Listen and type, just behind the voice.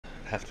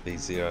have to be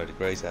 0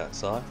 degrees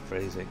outside,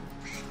 freezing.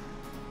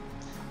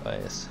 Oh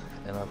yes,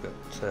 and I've got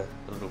a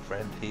little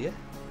friend here.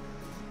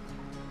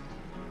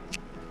 Say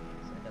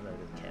hello to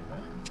the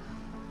camera.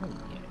 Oh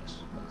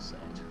yes, what's that?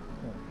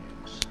 Oh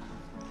yes.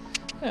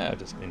 Yeah, I've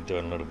just been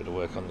doing a little bit of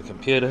work on the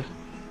computer.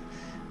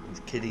 There's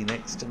Kitty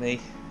next to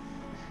me.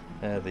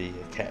 The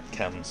cat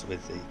comes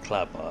with the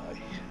club,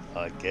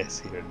 I guess,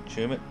 here in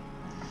Tumut.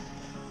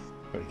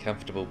 Very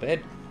comfortable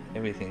bed.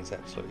 Everything's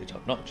absolutely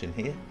top notch in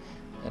here.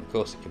 And of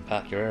course you can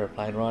park your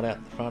aeroplane right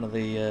out the front of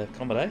the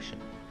accommodation.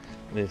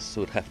 This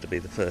would have to be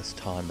the first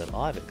time that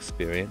I've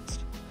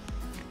experienced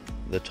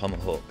the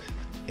Tomahawk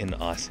in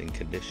icing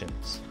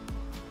conditions.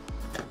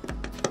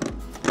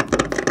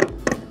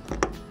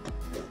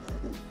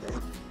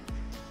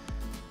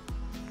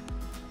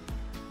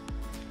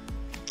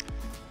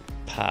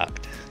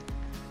 Parked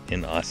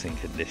in icing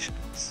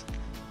conditions,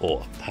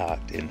 or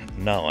parked in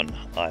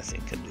non-icing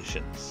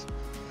conditions.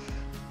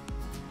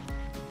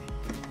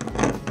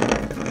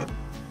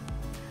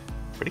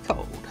 Pretty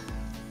cold,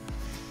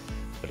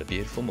 but a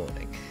beautiful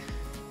morning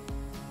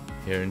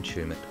here in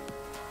Tumut.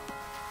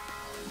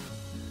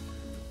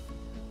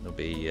 We'll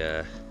be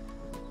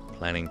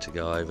planning to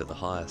go over the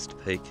highest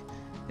peak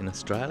in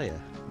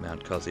Australia,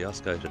 Mount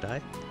Kosciuszko,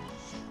 today,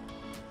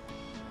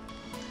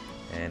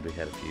 and we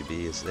had a few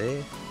beers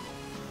there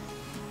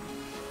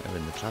over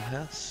in the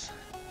clubhouse,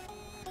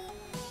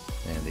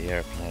 and the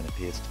aeroplane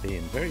appears to be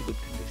in very good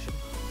condition.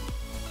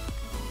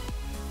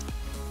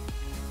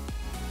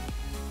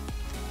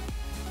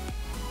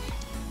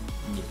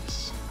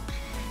 Yes.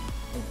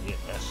 Oh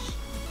yes.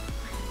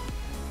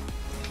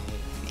 Hey,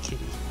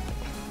 kitty.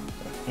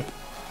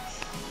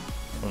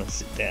 I want to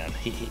sit down.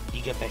 Here,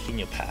 you go back in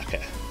your parka.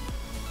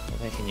 Go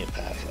back in your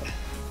parka.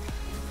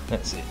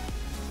 That's it.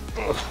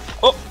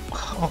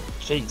 Oh,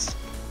 jeez.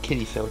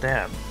 Kitty fell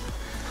down.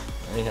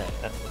 Okay,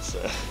 that was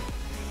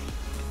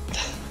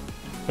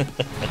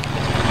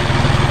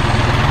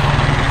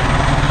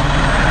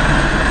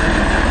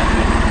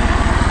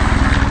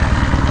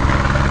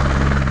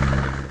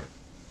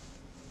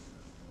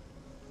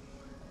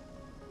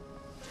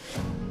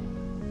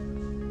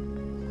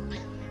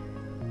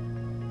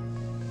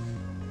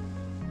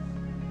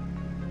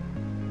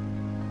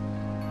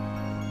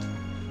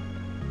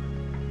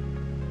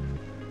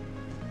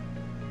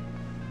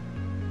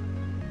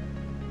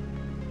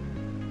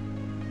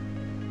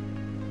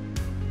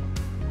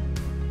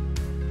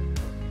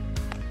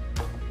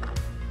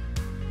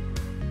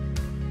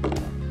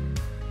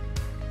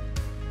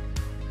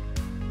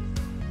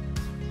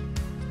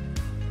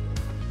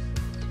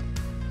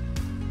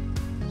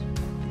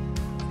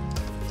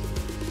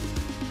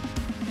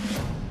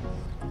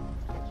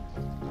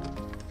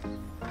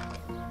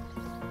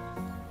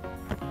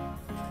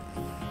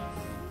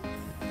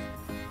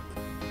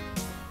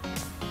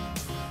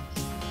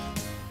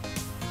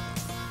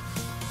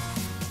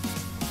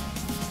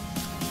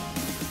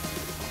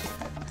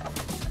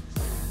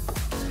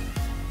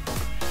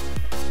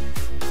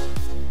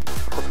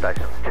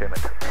stations,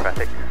 Tumut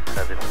traffic.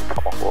 This is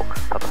Tomahawk,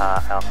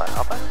 Papa Alpha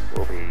Alpha.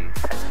 We'll be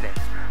taxiing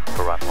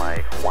for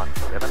runway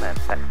 17 and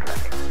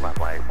backtracking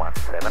runway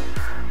 17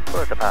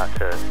 for a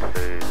departure to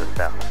the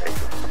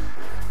southeast.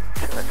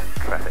 Tumut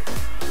traffic.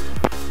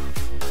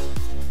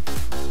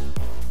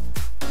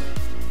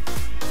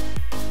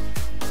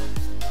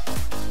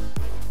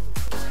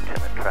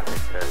 Tumut traffic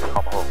to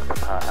Tomahawk,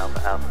 Papa Alpha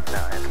Alpha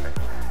now entering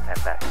and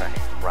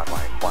backtracking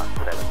runway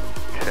 17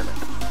 Tumut.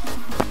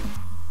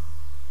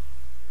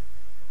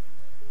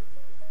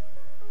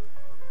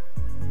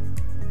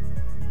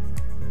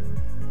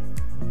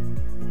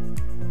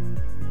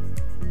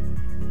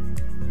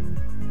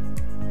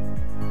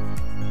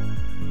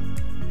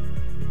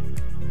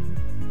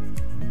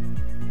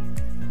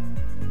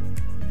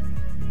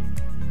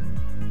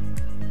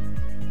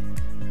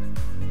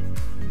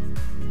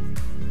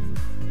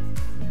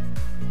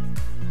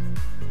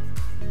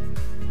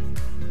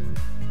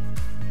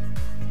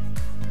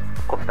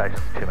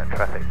 Stations, Tumut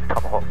traffic,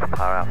 Tomahawk,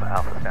 Papa Alpha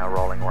Alpha is now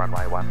rolling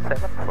runway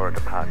 17 for a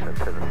departure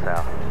to the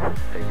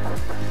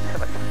southeast.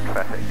 Tumut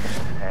traffic,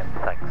 and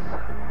thanks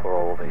for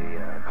all the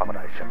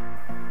accommodation.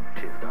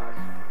 Cheers guys.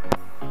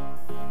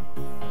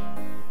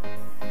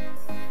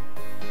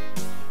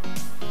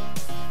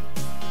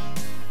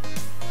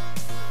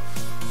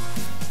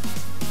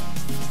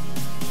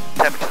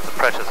 Temperatures and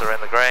pressures are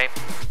in the green.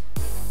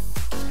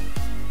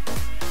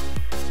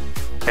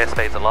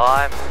 Airspeed's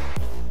alive.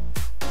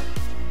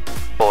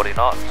 40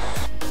 knots,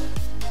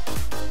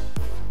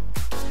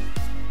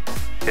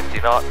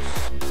 50 knots,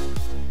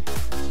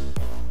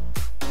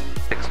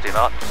 60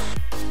 knots,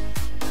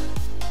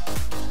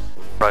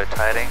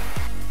 rotating,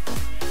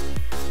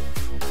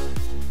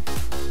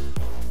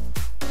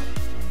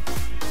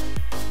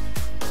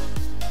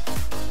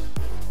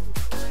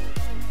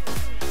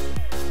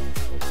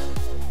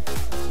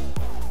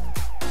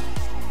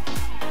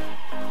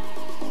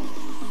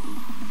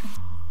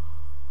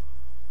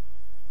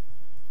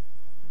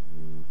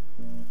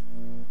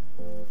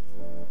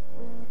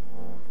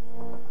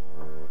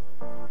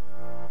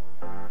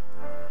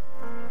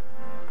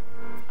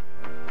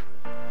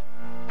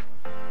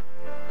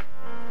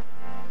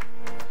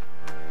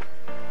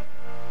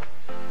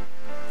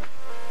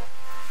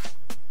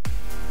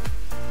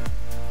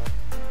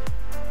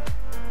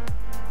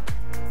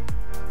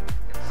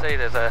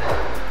 there's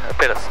a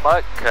bit of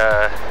smoke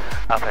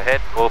up ahead.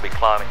 We'll be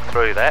climbing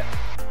through that.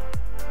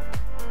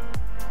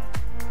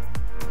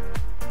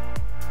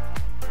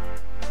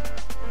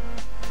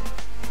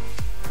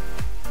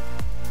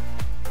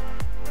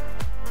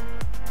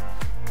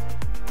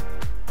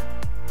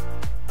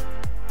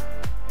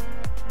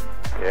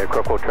 Yeah,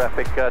 Crockwell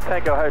traffic,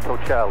 Tango Hotel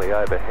Charlie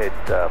overhead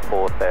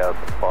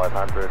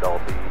 4,500. I'll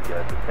be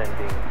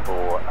descending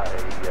for a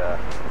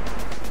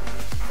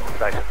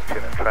Station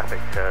Tuna traffic,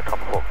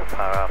 Tomahawk for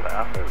Par Alpha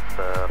Alpha is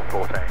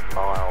 14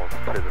 miles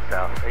to the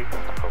southeast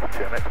of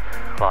Tumut,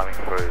 climbing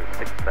through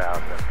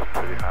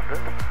 6,200,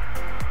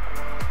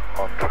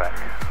 on track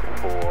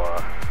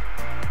for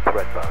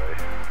Thredbo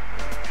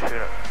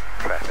Tuna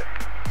traffic.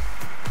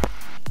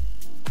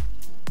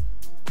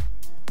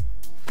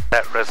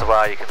 That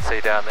reservoir you can see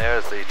down there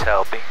is the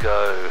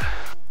Talbingo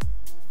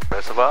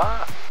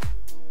Reservoir,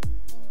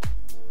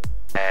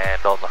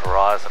 and on the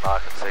horizon I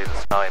can see the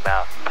Snowy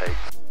Mountain peaks.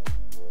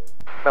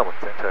 Melbourne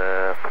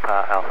Centre,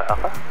 Papa Alpha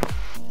Alpha.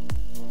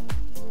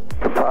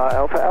 Papa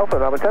Alpha Alpha,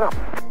 Melbourne Centre.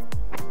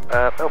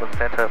 Melbourne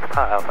Centre,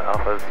 Papa Alpha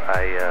Alpha is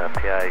a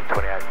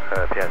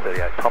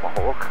PA38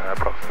 Tomahawk,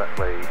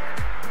 approximately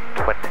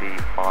 20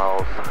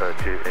 miles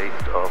due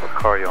east of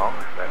Corryong,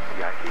 that's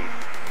Yankee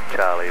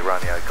Charlie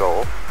Romeo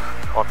Golf,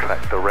 on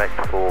track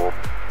direct for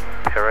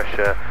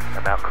Perisher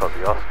and Mount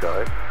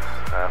Kosciuszko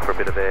for a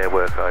bit of air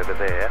work over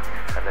there,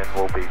 and then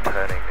we'll be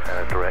turning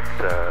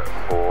direct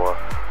for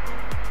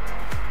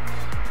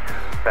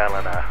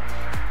Ballina.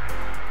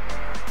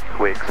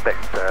 We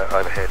expect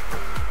overhead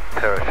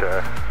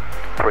Perisher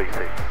 3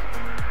 seats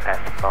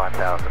at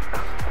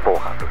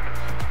 9,400.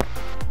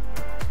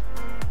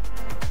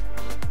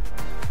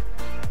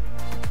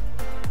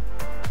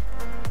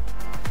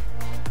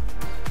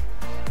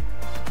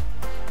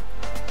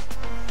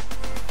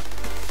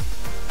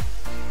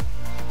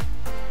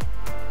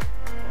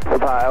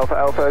 Papa Alpha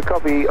Alpha,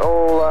 copy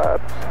all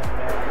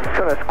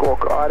trying to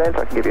squawk idents,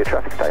 I can give you a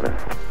traffic statement.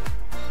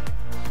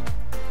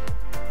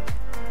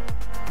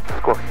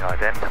 Squawking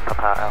ident,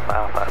 Papa Alpha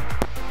Alpha.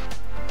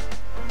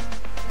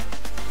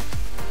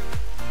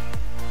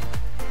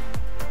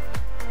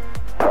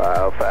 Papa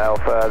Alpha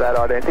Alpha, that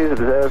ident is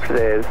observed,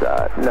 there's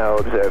no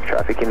observed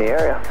traffic in the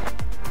area.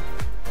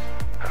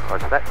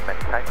 Roger that, many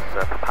thanks,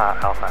 Papa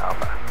Alpha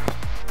Alpha.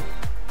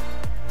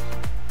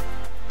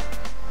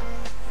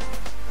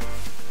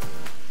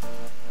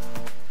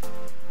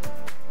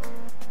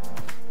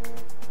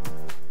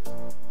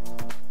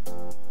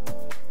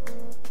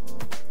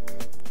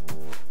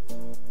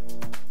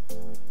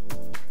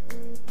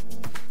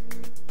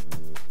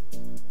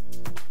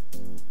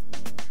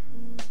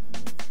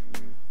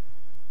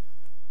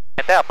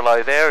 And down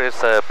below there is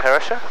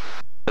Perisher,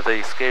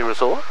 the ski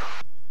resort.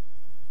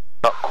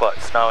 Not quite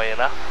snowy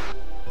enough.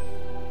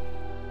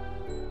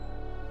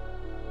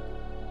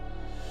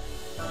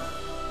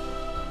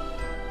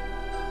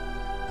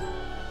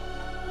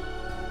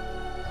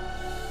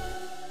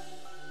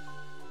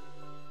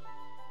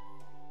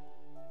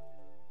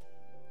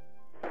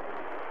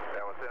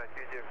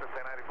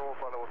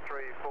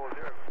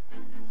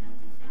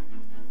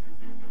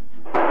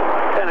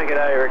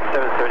 G'day, Rick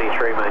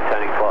 773,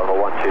 maintaining flight level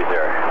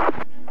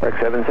 120. Rick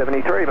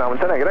 773, Melbourne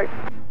Centre, g'day.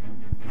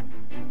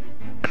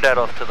 And that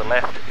off to the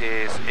left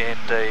is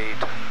indeed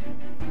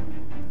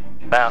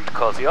Mount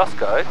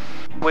Kosciuszko,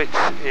 which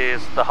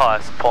is the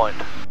highest point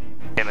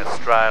in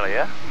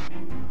Australia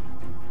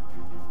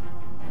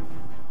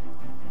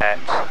at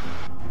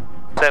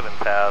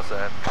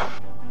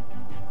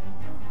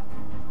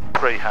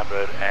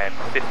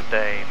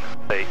 7,315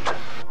 feet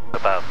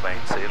above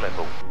mean sea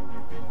level.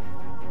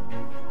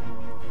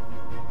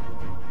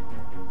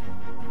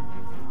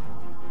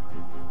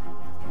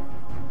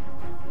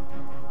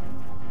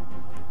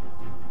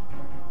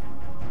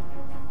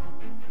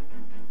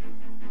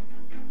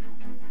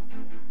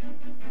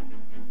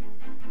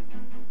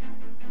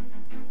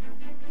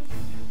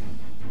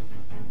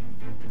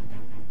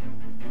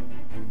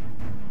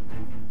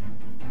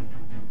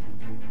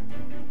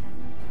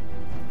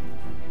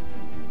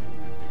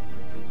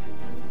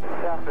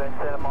 Southbound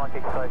Centre, Mike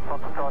X-ray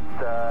Foxtrot,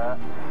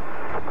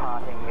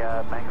 departing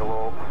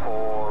Mangalore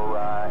for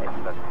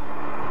Essendon.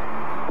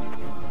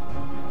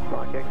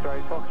 Mike X-ray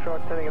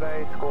Foxtrot, sending a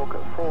day, squawk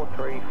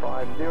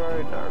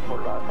 4350, no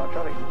reported RSI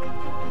traffic.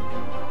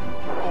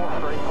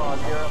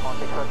 4350,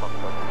 Mike X-ray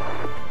Foxtrot.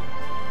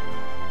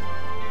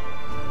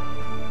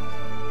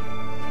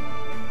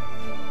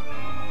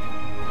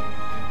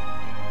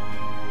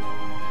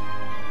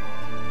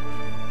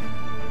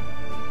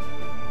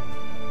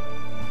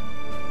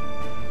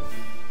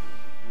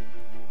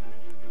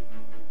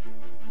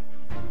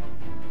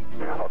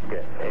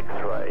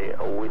 X-ray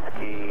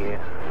whiskey.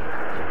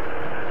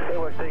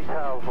 Airwork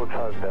details,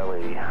 Latrobe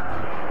Valley.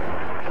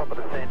 Top of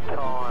descent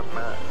time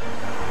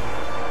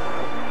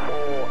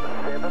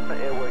 4-7.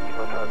 Airworking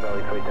Latrobe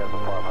Valley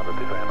 3,500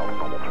 to ground on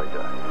normal 30.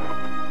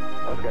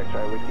 Oscar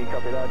X-ray whiskey,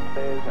 copy that.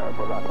 There's no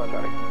report last night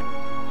traffic.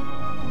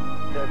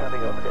 No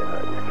traffic, Oscar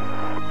X-ray whiskey.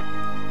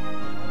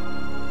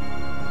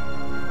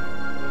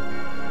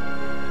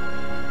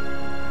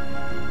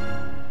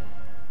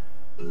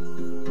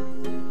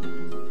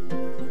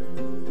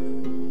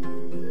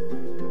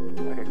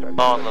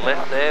 On the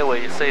left there, where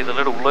you see the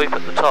little loop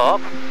at the top,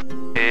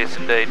 is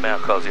indeed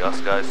Mount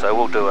Kosciuszko. So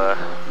we'll do a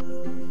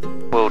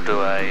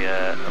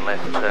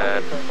left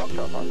turn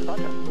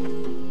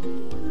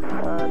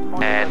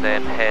and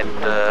then head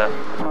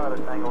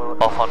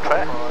off on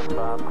track.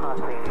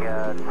 Passing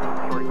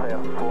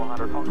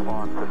 3,400,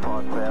 on to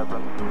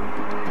 5,000,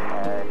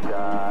 and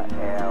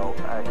our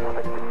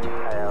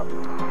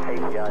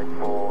ETA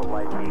for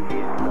Lacey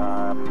is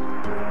time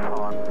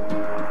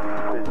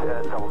is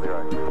 00.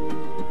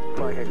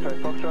 Mike X-ray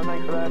Foxtrot,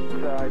 thanks for that.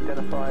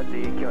 Identified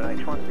the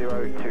QNH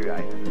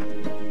 1028.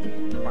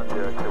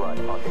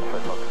 1028, Mike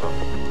X-ray Foxtrot.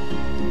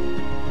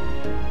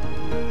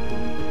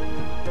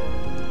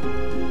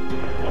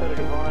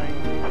 Good morning,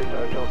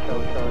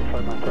 Charlie,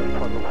 try my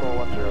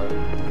 410.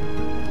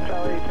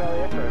 Charlie,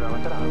 X-ray,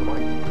 good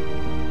morning.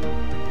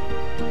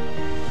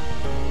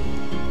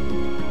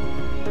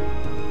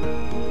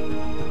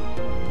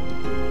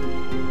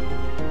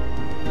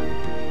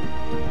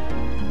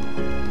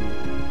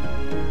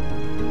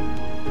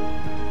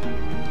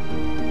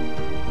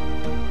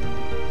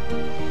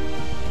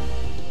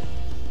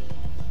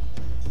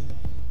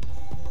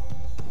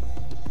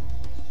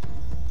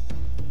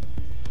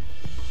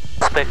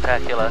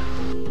 Spectacular.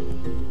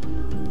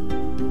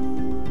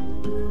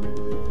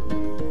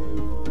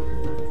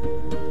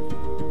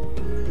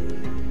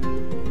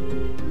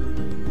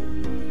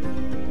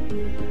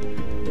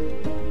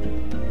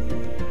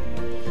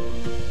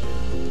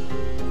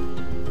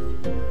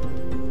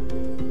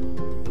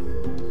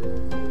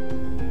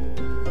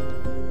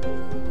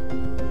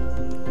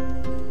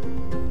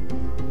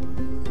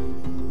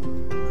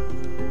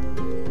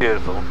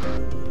 Beautiful.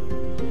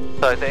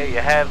 So there you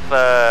have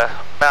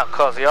Mount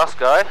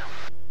Kosciuszko.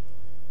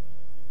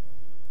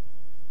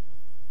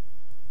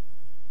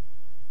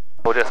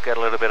 We'll just get a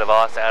little bit of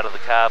ice out of the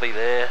carby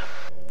there.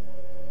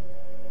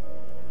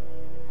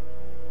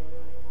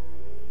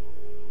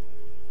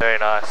 Very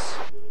nice.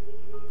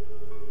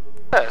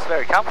 Oh, it's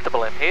very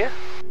comfortable in here.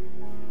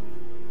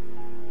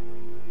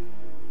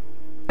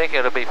 I think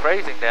it'll be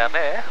freezing down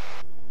there.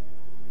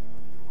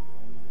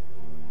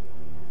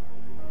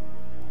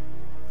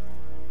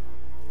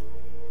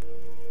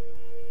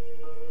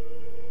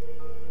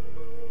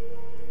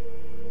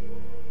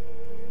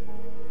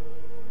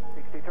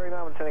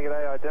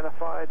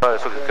 Identified.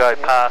 So we can go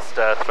past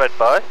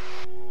Thredbo.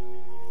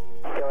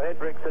 Go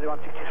ahead, Rex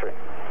 3163.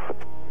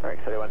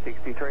 Rex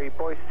 3163,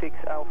 Boy 6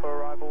 Alpha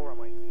arrival,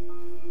 runway.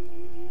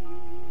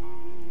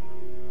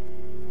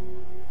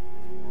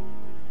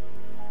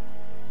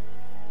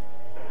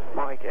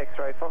 Mike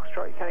X-ray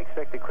Foxtrot, you can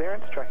expect the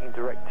clearance, tracking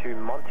direct to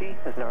Monty.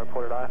 There's no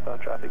reported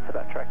IFR traffic for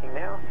that tracking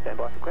now. Stand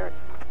by for clearance.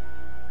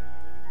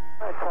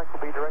 Track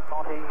will be direct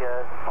Monty,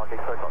 Mike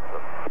X-ray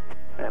Foxtrot.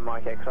 And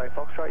Mike X-ray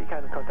Foxtrot, you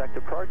can contact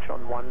approach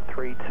on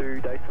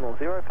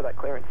 132.0 for that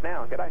clearance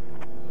now. G'day.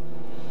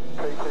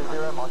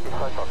 320, Mike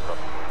X-ray Foxtrot.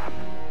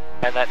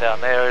 And that down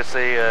there is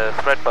the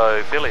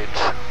Thredbo village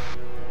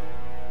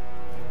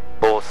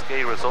or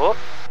ski resort.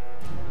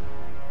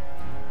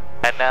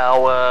 And now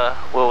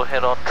we'll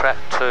head on track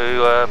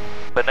to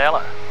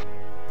Benalla.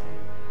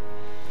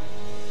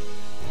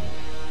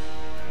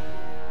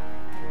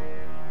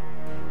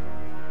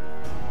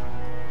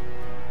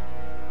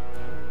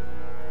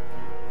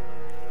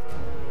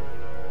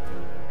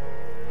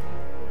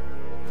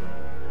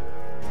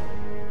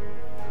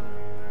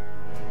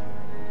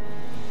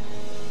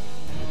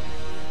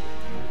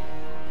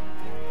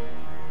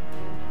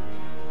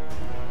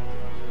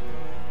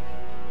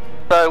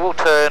 So we'll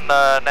turn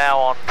now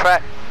on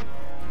track.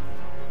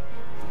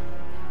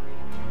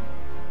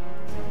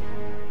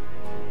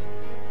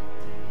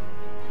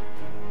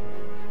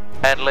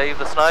 And leave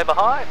the snow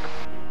behind.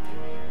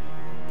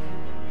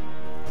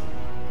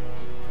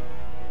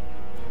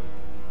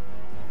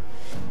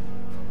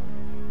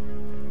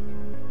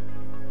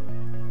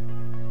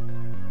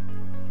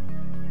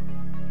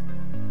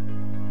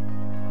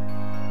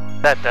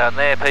 That down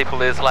there,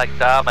 people, is Lake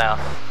Dartmouth.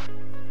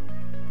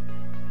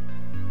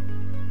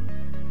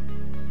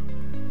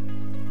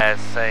 As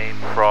seen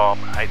from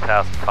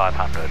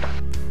 8,500.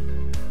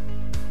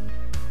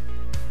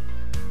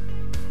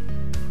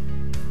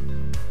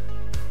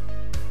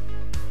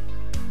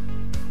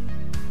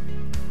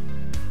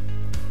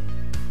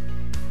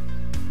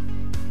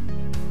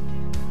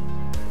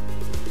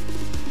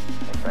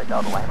 X-ray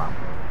Delta Lima.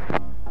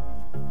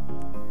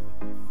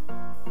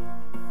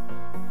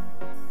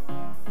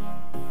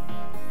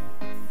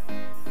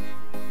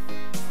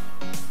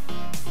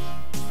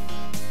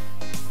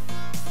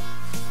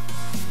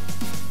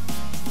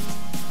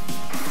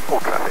 Full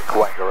traffic,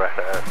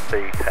 Wangaratta,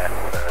 C-TAF,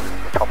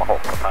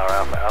 Tomahawk from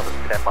Alpha, Alpha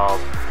 10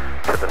 miles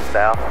to the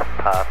south,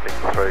 passing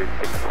through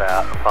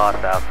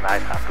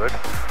 5,800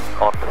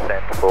 on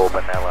descent for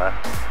Benalla,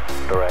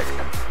 direct,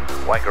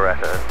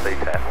 Wangaratta,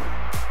 C-TAF.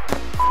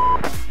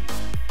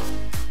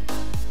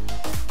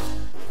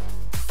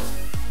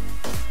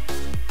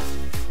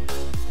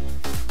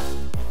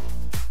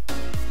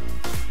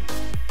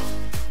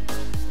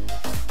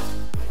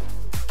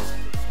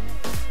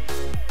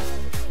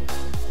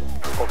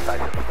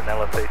 stations,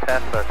 Benalla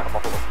CTAF,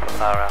 Tomahawk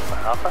Papa Alpha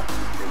Alpha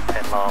is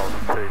 10 miles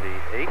to the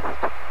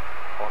east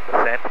on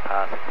descent,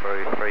 passing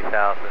through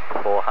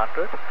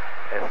 3,400.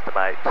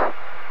 Estimate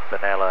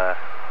Benalla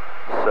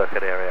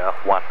circuit area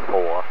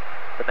 14,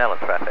 Benalla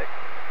traffic.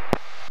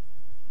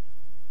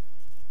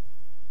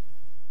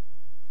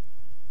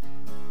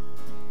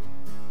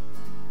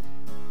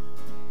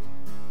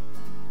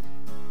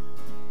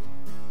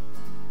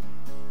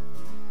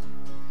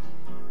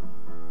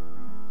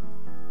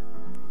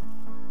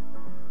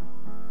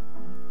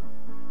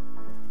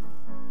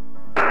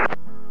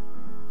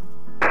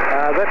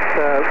 That's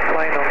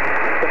plane on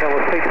Benalla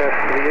CTAF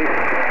to the east.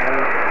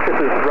 This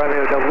is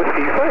Romeo Del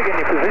Whiskey. Say again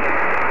your position.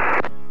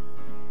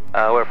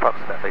 We're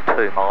approximately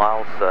 2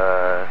 miles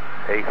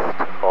east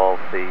of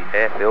the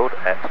airfield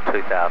at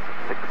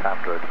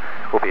 2,600.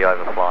 We'll be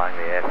overflying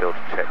the airfield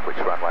to check which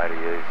runway to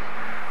use.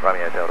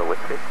 Romeo Delta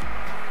Whiskey.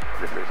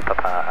 This is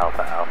Papa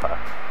Alpha Alpha.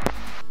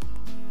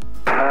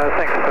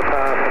 Thanks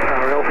Papa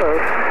Alpha.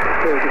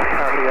 We're just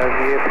currently over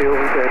the airfield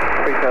at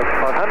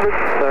 3,500,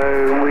 so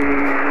we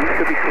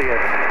should be clear.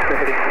 We're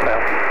heading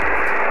south.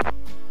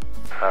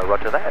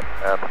 Roger that,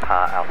 Papa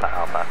Alpha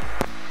Alpha.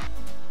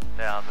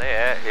 Down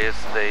there is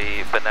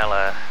the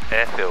Benalla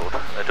airfield.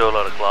 They do a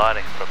lot of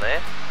gliding from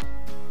there.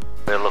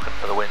 We're looking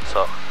for the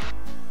windsock.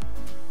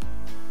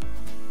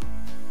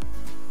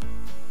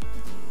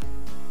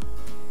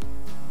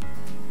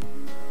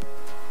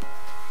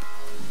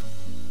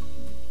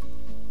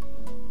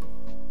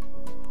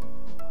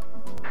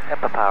 And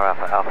Papa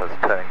Alpha Alpha is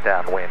turning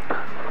downwind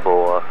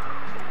for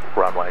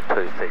runway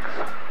 26,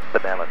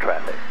 Benalla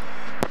traffic.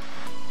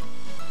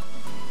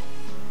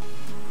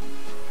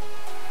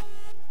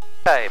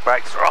 Okay,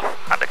 brakes are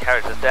off,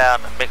 undercarriage is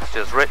down,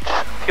 mixture's rich,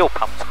 fuel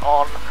pumps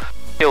on,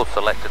 fuel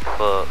selected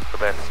for the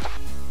best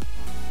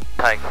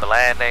tank for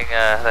landing,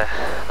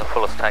 the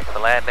fullest tank for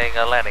landing,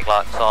 landing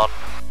lights on,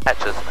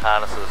 hatches and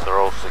harnesses are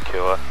all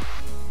secure.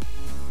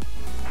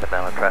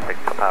 Benalla traffic,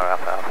 Papa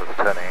Alpha Alpha is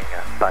turning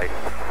base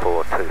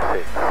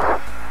 426,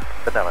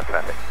 Benalla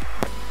traffic.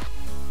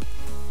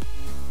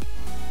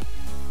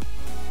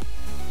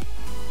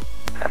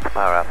 And Papa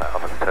Alpha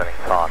Alpha is turning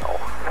final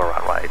for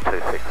runway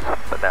 26,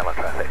 Benalla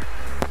traffic.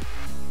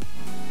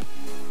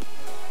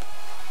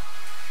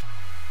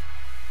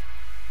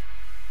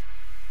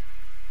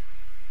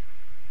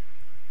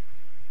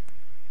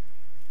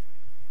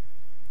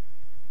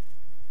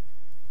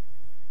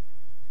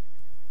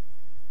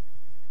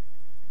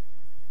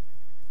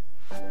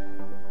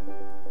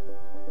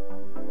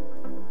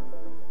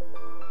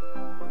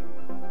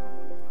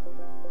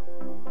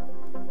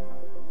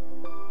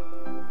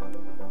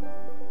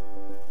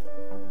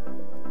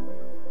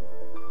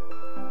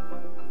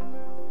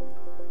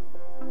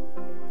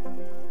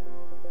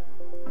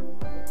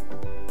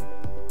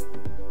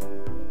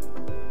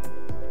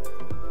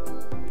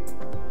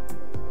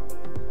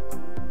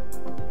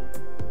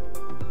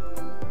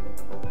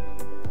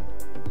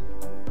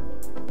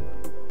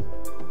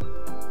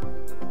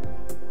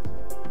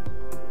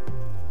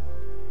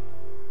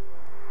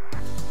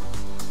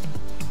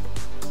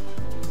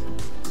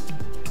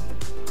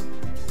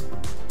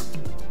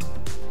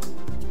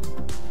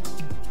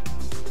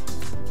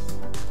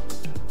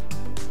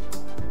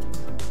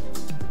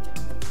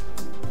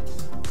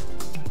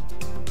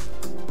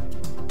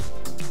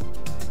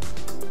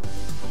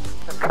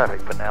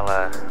 Traffic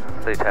Benalla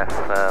CTAF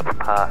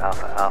Papa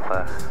Alpha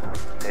Alpha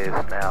is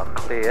now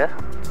clear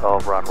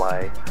of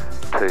runway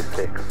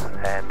 26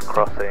 and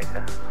crossing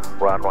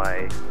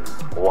runway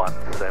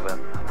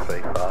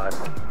 1735.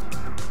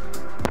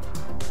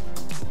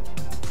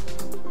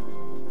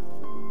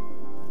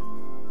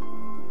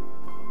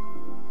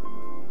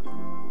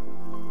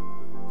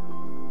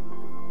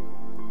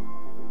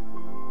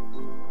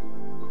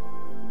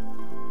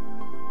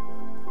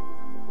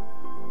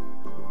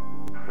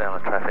 Benalla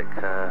traffic,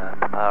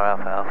 Papa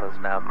Alpha Alpha is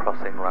now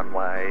crossing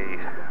runway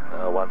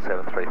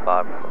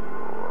 1735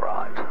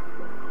 right.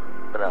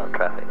 Benalla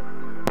traffic.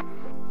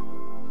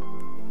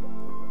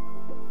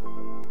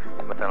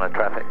 Benalla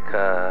traffic,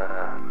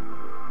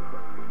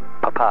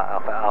 Papa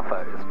Alpha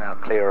Alpha is now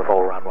clear of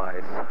all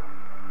runways.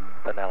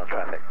 Benalla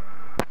traffic.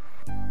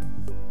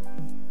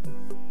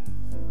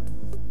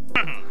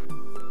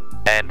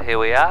 And here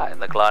we are in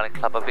the Gliding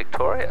Club of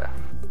Victoria.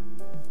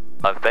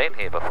 I've been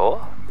here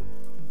before.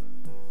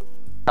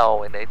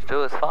 All we need to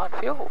do is find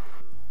fuel.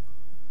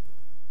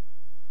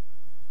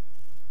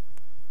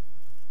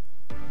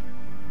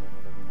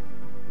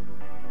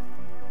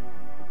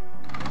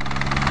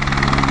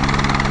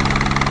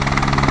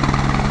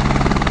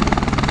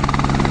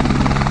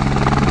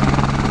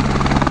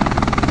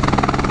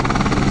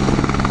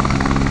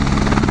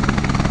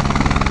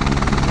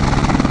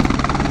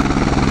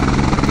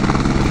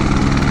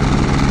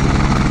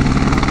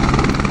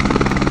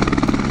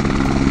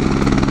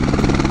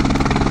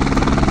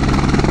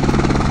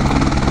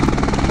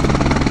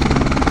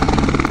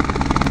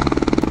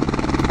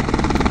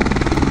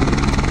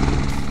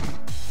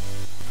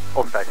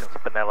 All stations,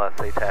 Benalla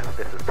CTAF,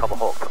 this is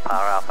Tomahawk for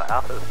Papa Alpha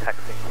Alpha, is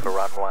taxiing for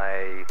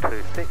runway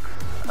 26,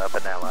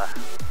 Benalla.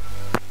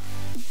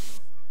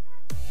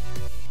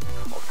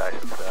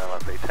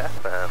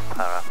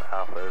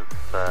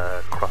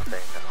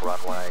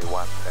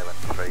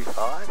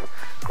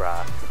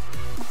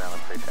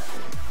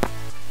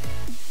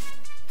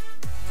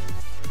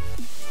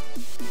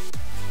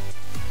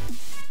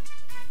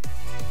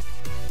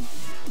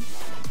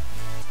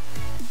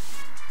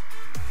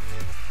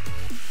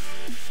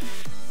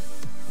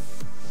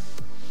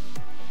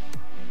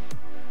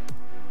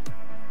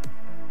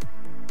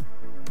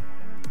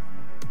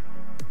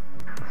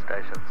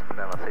 stations,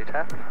 Benalla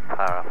CTAF,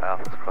 Power Up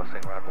Alpha's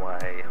crossing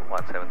runway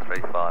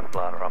 1735,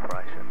 glider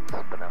operations,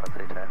 Benalla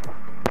CTAF.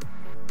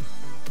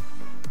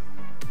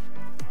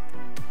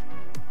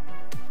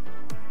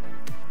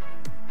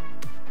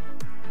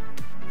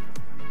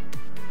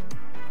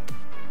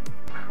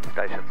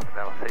 Stations,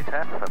 Benalla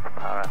CTAF,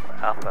 Power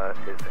Up Alpha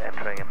is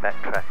entering and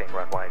backtracking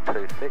runway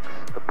 26,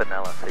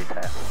 Benalla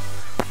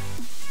CTAF.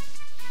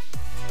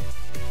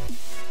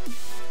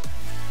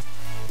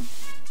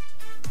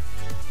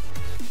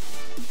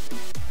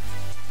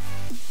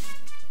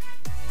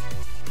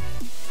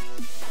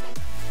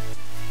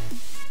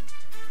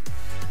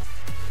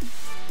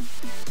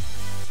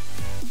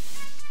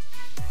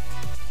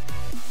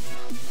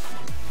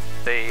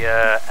 The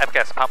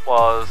abgas pump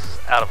was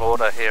out of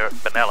order here at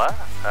Benalla,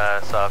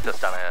 so I've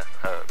just done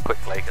a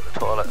quick leak at the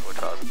toilet which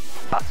I was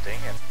busting,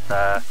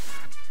 and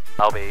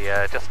I'll be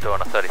just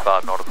doing a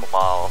 35 nautical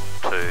mile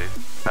to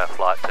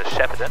flight to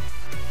Shepparton,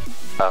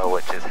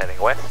 which is heading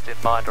west in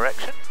my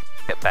direction,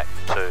 get back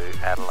to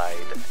Adelaide,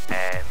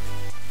 and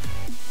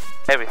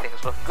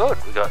everything's looking good.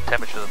 We've got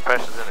temperatures and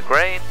pressures in the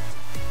green.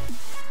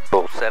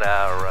 We'll set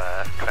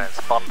our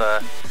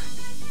transponder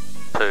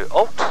to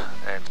alt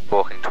and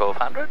walking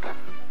 1200.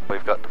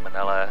 We've got the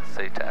Benalla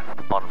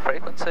CTAF on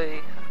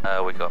frequency,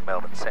 we've got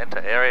Melbourne Centre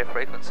area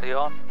frequency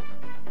on,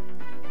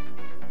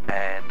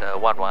 and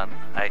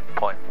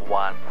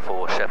 118.1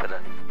 for Shepparton.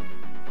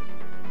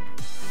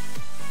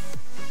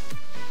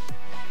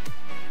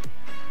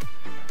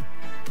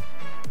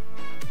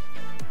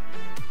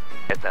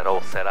 Get that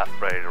all set up,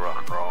 ready to rock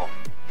and roll.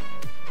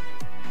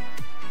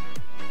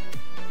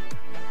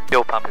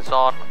 Fuel pump is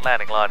on,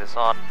 landing light is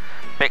on,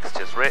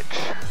 mixture's rich.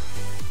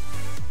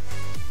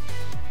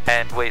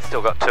 And we've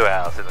still got 2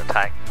 hours in the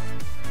tank.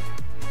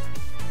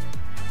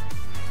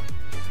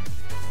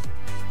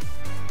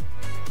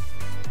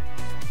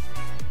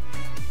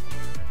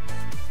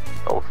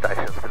 All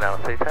stations, Benalla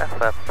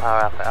CTAF,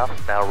 Power Alpha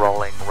Alpha now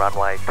rolling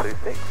runway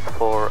 26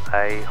 for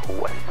a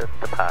western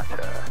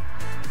departure.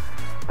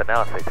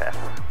 Benalla CTAF.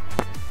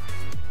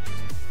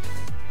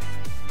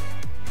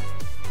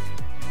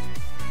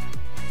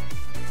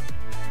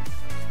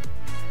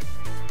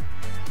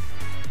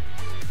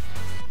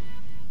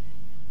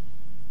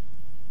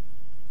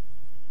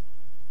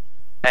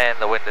 And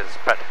the wind is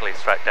practically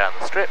straight down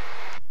the strip.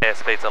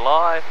 Airspeed's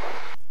alive.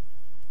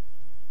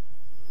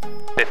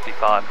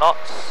 55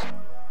 knots.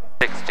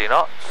 60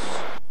 knots.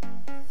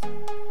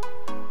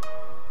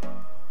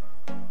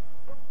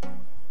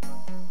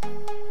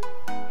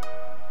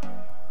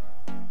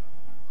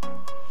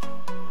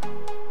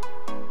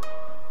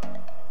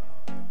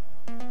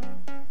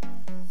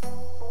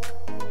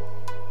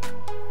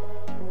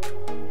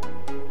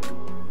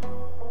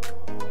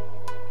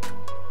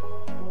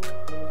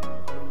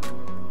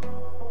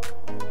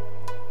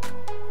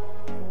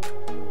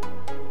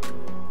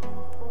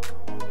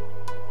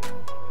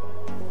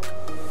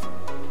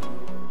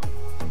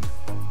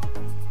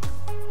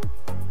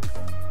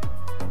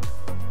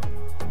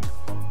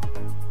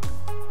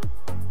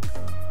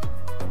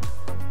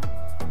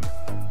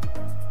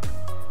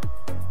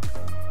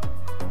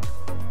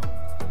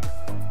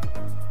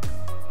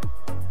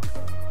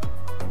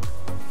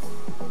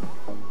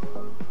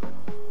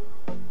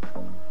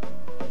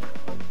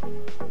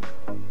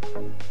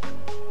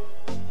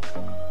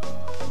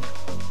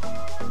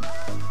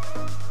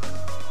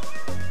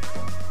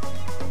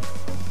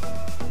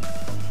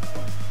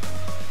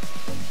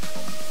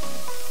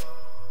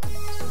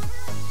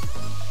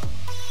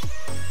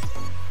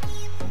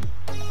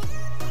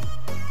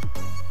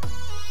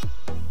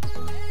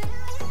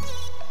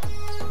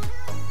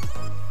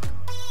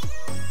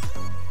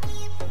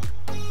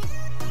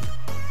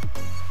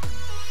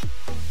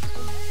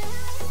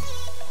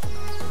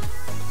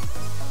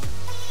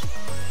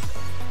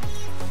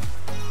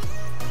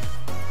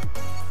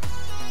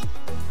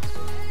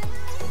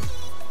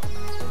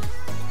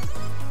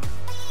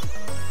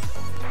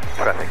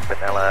 Traffic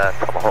Benalla,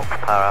 Tomahawk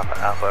Power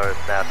Alpha is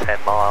now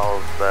 10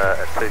 miles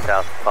at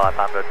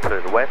 2,500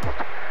 to the west,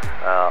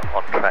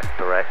 on track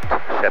direct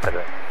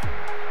Shepparton.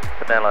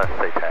 Benalla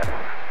CTAF.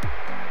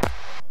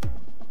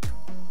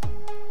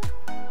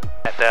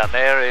 And down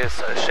there is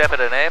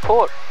Shepparton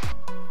Airport.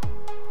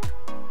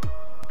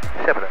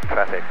 Shepparton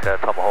traffic,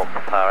 Tomahawk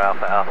Power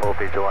Alpha will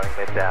be joining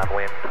mid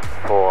downwind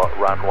for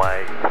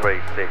runway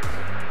 36.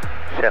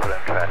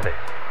 Shepparton traffic.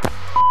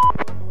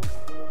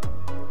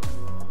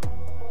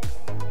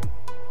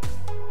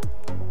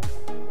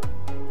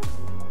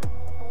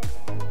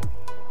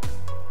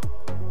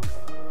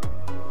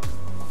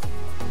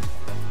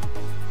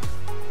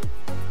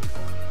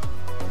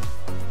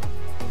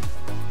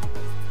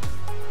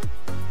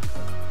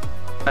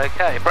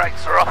 Okay,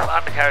 brakes are off,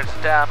 undercarriage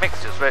is down,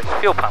 mixture's rich,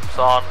 fuel pump's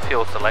on,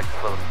 fuel select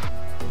for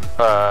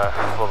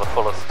the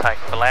fullest tank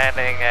for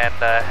landing, and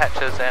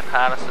hatches and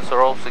harnesses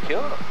are all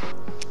secure.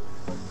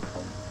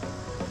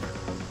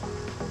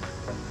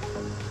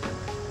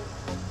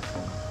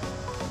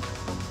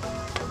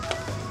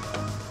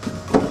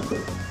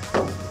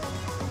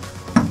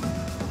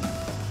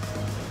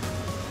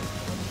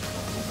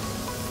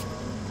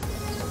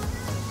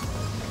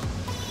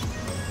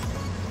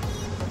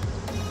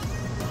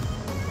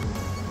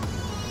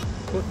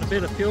 Putting a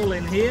bit of fuel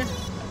in here.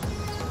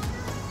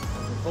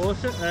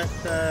 At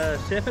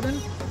Shepparton.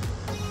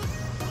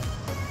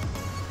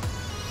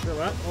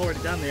 Fill up,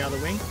 already done the other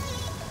wing.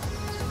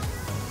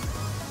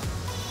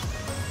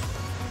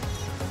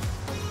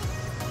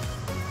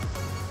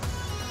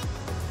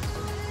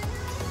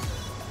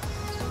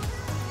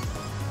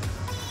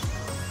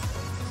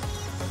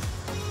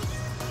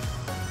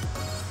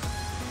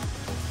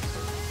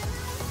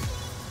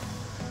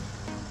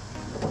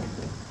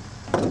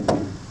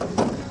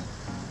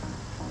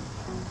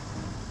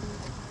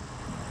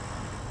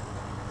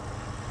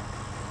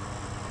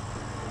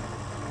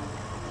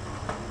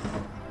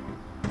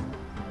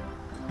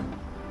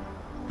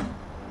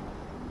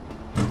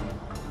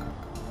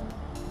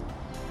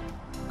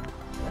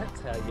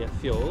 How you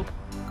fuel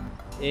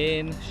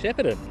in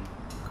Shepparton.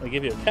 They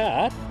give you a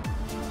card.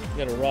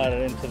 You got to write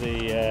it into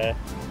the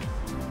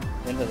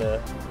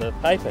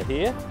paper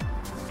here.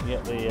 You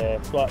get the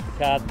flight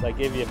card that they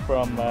give you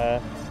from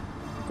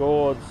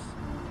Gore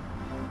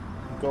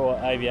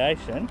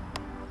Aviation,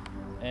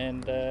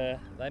 and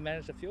they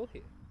manage the fuel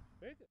here.